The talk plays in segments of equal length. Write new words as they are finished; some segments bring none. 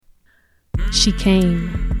She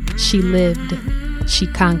came, she lived, she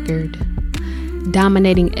conquered,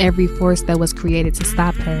 dominating every force that was created to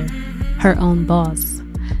stop her. Her own boss,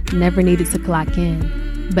 never needed to clock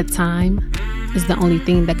in, but time is the only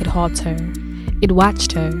thing that could halt her. It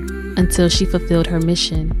watched her until she fulfilled her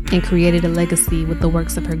mission and created a legacy with the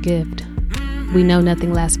works of her gift. We know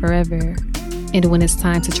nothing lasts forever, and when it's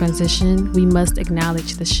time to transition, we must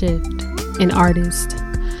acknowledge the shift. An artist,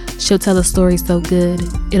 she'll tell a story so good,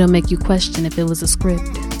 it'll make you question if it was a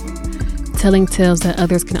script. Telling tales that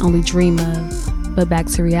others can only dream of, but back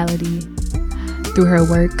to reality. Through her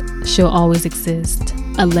work, she'll always exist.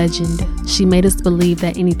 A legend, she made us believe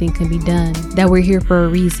that anything can be done, that we're here for a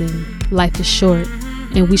reason. Life is short,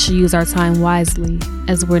 and we should use our time wisely,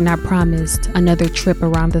 as we're not promised another trip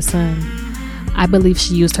around the sun. I believe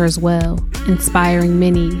she used hers well, inspiring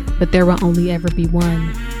many, but there will only ever be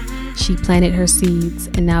one. She planted her seeds,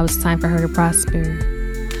 and now it's time for her to prosper.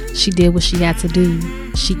 She did what she had to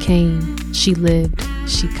do. She came, she lived,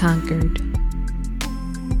 she conquered.